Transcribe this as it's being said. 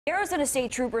The Arizona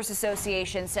State Troopers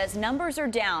Association says numbers are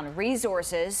down,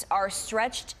 resources are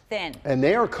stretched thin. And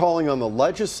they are calling on the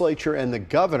legislature and the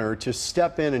governor to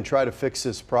step in and try to fix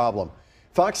this problem.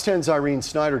 Fox 10's Irene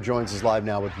Snyder joins us live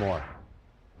now with more.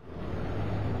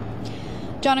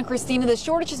 John and Christina, the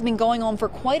shortage has been going on for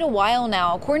quite a while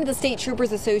now. According to the State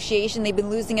Troopers Association, they've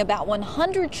been losing about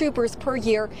 100 troopers per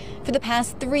year for the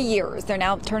past 3 years. They're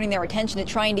now turning their attention to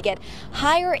trying to get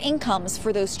higher incomes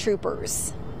for those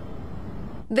troopers.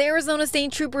 The Arizona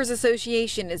State Troopers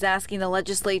Association is asking the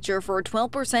legislature for a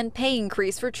 12% pay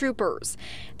increase for troopers.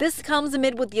 This comes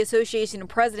amid what the association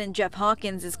president Jeff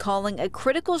Hawkins is calling a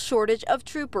critical shortage of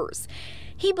troopers.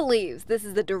 He believes this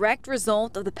is the direct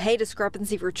result of the pay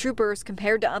discrepancy for troopers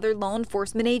compared to other law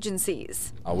enforcement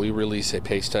agencies. We release a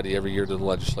pay study every year to the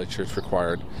legislature. It's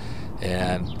required.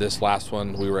 And this last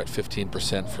one, we were at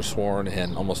 15% for sworn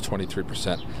and almost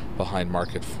 23% behind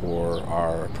market for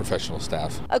our professional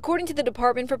staff. According to the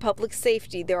Department for Public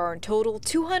Safety, there are in total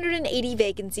 280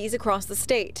 vacancies across the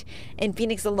state. In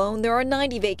Phoenix alone, there are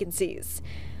 90 vacancies.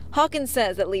 Hawkins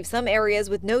says that leaves some areas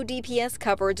with no DPS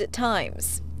coverage at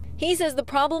times. He says the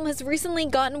problem has recently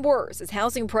gotten worse as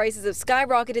housing prices have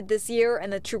skyrocketed this year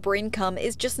and the trooper income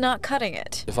is just not cutting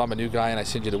it. If I'm a new guy and I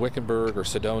send you to Wickenburg or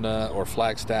Sedona or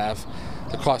Flagstaff,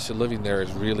 the cost of living there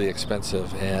is really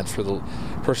expensive, and for the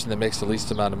person that makes the least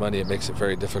amount of money, it makes it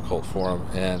very difficult for them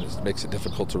and it makes it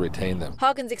difficult to retain them.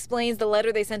 Hawkins explains the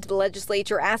letter they sent to the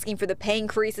legislature asking for the pay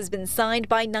increase has been signed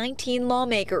by 19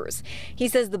 lawmakers. He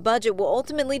says the budget will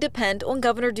ultimately depend on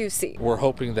Governor Ducey. We're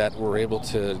hoping that we're able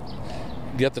to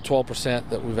get the 12%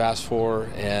 that we've asked for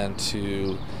and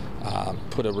to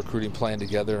put a recruiting plan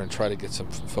together and try to get some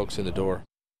folks in the door.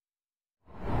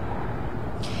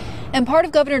 And part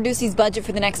of Governor Ducey's budget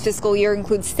for the next fiscal year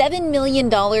includes $7 million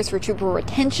for trooper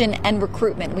retention and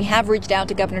recruitment. We have reached out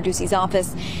to Governor Ducey's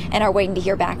office and are waiting to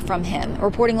hear back from him.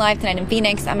 Reporting live tonight in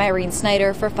Phoenix, I'm Irene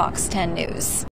Snyder for Fox 10 News.